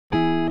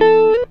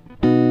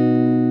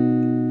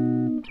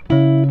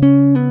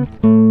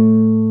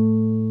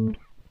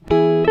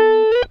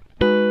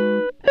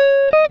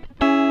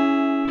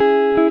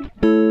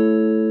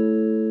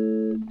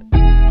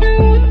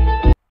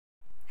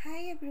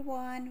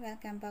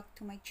welcome back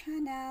to my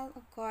channel.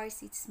 Of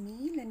course, it's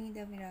me,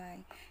 Lanida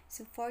Miray.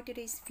 So for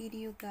today's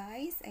video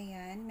guys,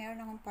 ayan,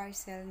 meron akong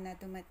parcel na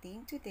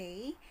dumating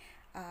today.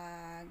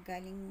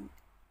 Galing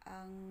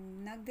ang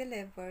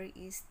nag-deliver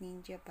is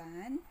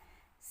Japan.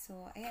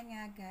 So ayan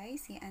nga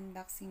guys,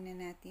 i-unboxing na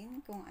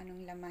natin kung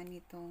anong laman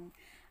nitong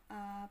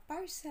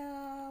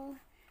parcel.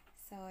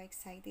 So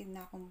excited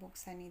na akong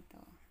buksan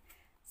ito.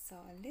 So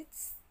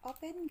let's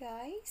open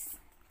guys.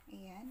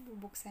 Ayan,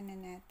 bubuksan na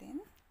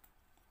natin.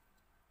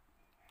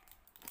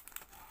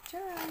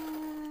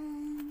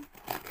 Charan!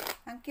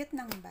 Ang cute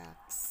ng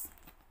box.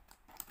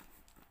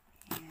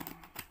 Ayan.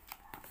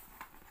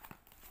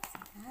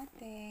 Buksan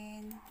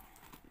natin.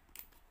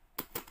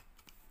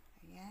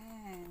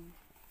 Ayan.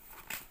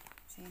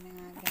 So, yun na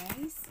nga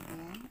guys.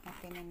 Ayan,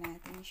 open na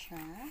natin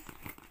siya.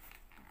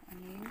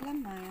 Ano yung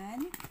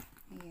laman?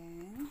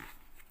 Ayan.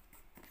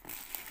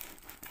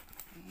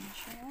 Ayan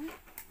siya.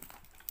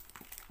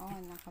 Oh,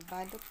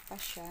 nakabalot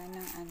pa siya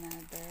ng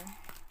another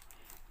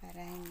para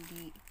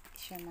hindi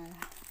siya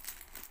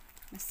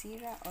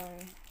masira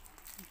or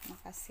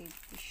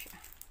makasafety siya.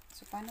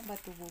 So, paano ba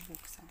ito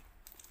bubuksan?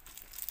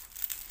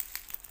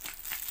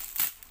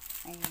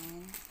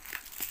 Ayan.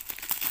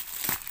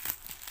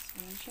 So,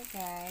 yan siya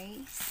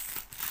guys.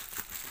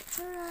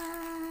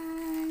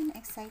 Taran!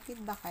 Excited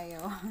ba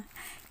kayo?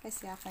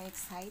 Kasi ako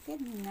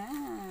excited na.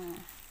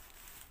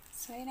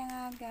 So, yun na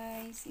nga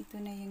guys. Ito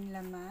na yung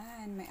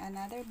laman. May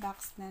another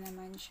box na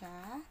naman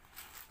siya.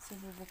 So,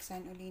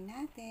 bubuksan uli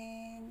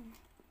natin.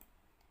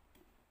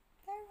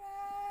 Taran!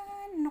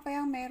 Ano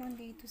kaya meron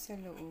dito sa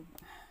loob?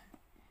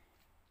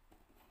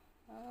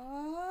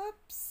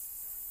 Oops!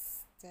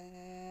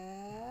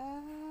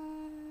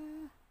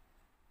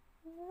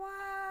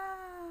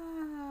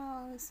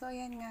 Wow! So,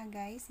 ayan nga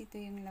guys. Ito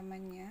yung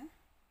laman niya.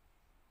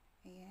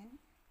 Ayan.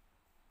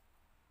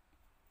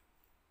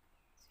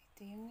 So,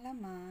 ito yung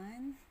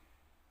laman.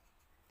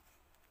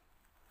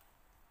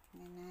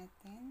 Tingnan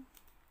natin.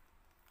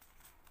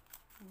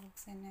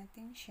 Buksan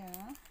natin siya.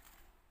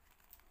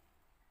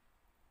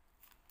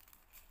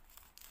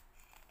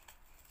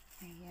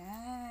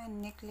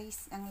 Ayan.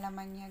 Necklace ang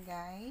laman niya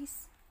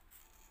guys.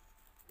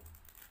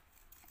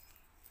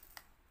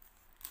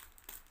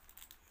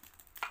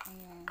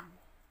 Ayan.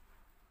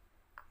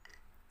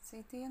 So,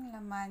 ito yung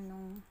laman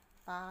nung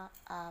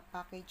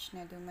package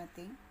na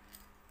dumating.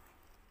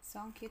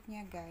 So, ang cute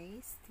niya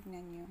guys.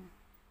 Tignan nyo.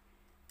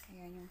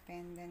 Ayan yung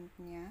pendant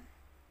niya.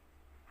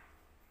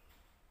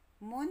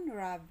 Moon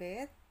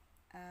rabbit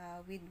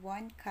with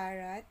 1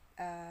 carat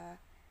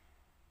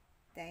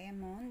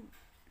diamond.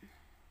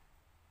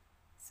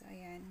 So,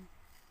 ayan.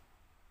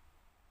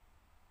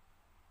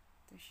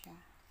 Ito siya.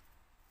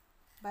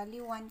 Bali,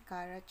 1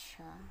 carat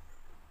siya.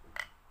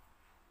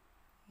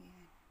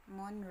 Ayan.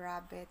 Moon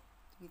rabbit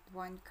with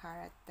 1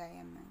 carat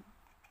diamond.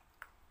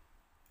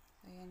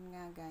 So, ayan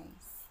nga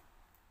guys.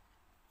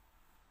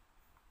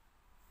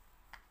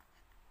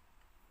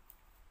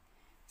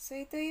 So,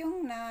 ito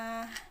yung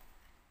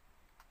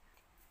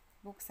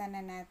buksan na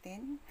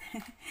natin.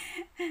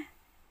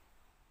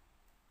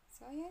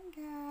 So, ayan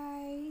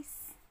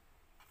guys.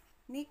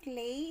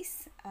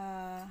 Necklace.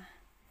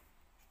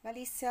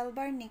 Bali,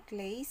 silver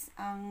necklace.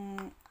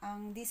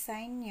 Ang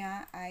design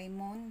niya ay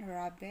moon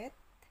rabbit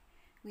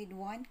with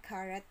 1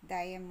 carat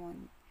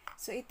diamond.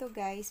 So, ito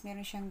guys,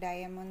 meron siyang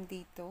diamond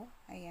dito.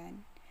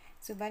 Ayan.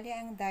 So, bali,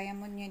 ang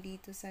diamond niya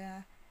dito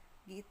sa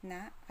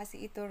gitna.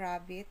 Kasi ito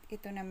rabbit.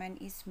 Ito naman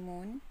is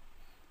moon.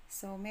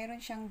 So,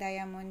 meron siyang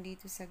diamond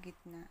dito sa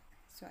gitna.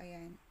 So,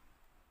 ayan.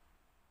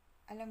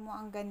 Alam mo,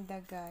 ang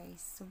ganda guys.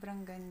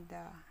 Sobrang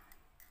ganda.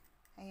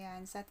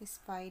 Ayan,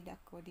 satisfied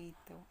ako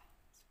dito.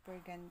 Super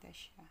ganda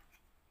siya.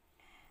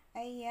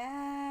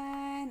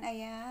 Ayan,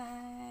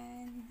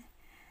 ayan.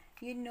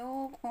 You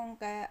know kung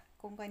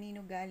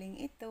kanino galing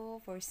ito,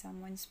 for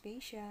someone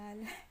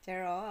special.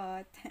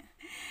 Charot.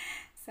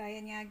 So,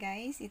 ayan nga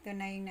guys, ito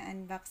na yung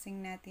na-unboxing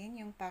natin,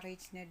 yung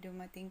package na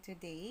dumating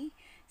today.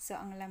 So,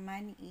 ang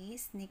laman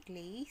is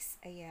necklace.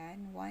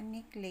 Ayan, 1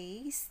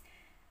 necklace.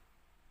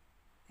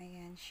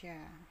 Ayan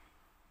siya.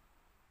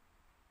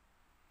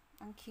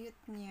 Ang cute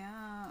niya.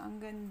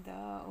 Ang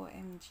ganda.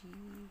 OMG.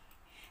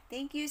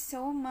 Thank you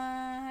so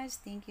much.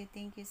 Thank you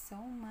so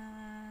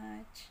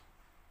much.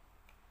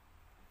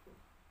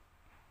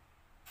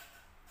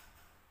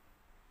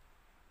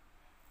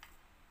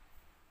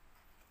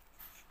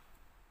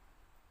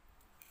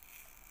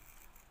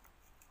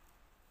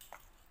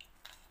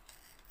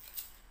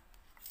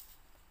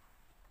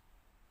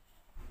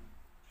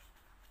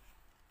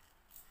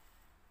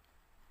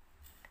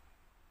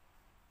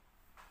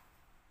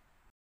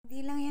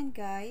 Hindi lang yan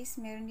guys,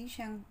 meron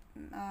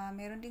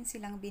din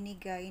silang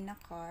binigay na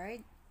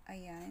card.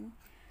 Ayan,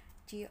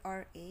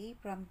 GRA,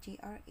 from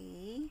GRA.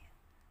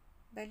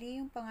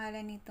 Bali yung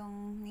pangalan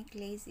nitong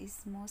necklace is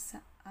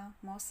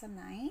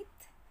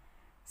Moissanite.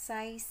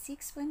 Size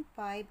 6.5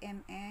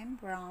 mm,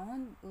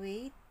 round,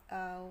 weight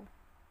 1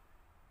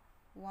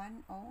 what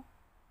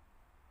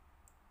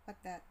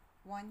that?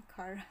 1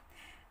 carat.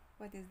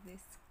 What is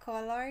this?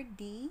 Color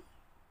D.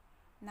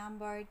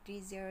 number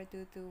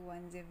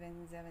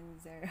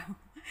 30221770.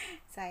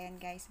 So,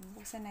 ayan guys,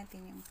 bubuksan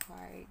natin yung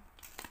card.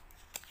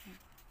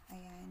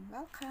 Ayan,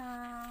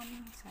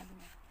 welcome! Sabi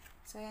na.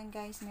 So, ayan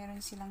guys, meron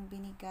silang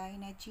binigay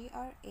na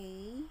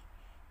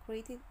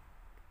created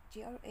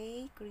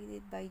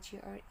by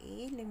GRA,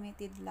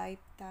 limited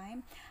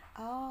lifetime.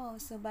 Oh,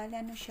 so bali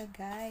ano siya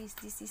guys,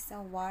 this is a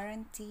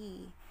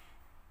warranty.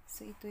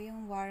 So, ito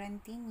yung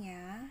warranty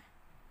niya.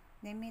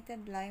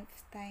 Limited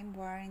lifetime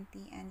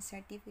warranty and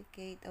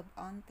certificate of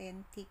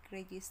authentic.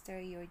 Register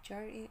your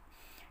GRA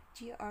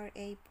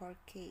per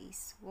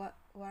case.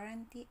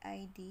 Warranty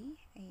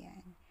ID.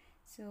 Ayan.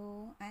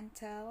 So,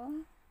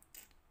 until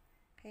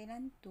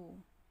kailan to?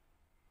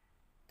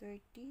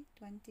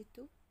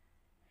 30/22.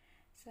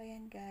 So,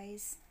 ayan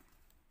guys.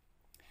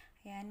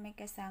 Ayan, may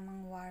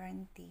kasamang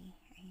warranty.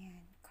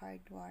 Ayan,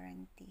 card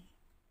warranty.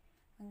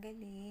 Ang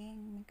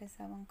galing. May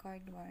kasamang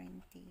card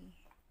warranty.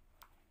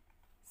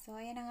 So,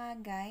 ayan na nga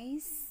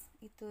guys.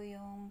 Ito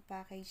yung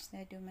package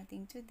na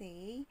dumating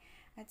today.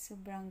 At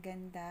sobrang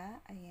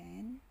ganda.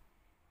 Ayan.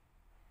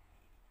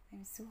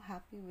 I'm so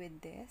happy with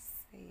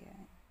this.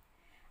 Ayan.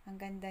 Ang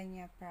ganda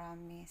niya,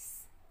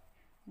 promise.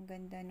 Ang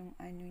ganda nung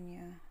ano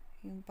niya.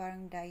 Yung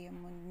parang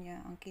diamond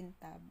niya, ang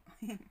kintab.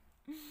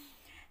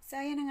 So,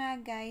 ayan na nga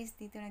guys.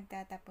 Dito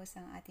nagtatapos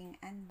ang ating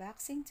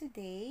unboxing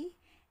today.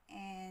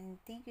 And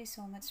thank you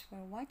so much for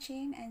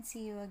watching. And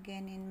see you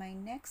again in my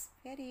next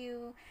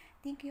video.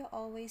 Thank you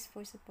always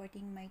for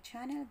supporting my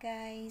channel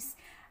guys.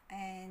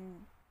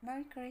 And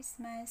Merry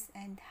Christmas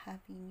and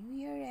Happy New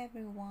Year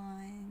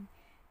everyone.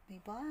 Bye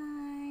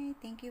bye.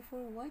 Thank you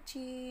for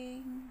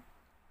watching.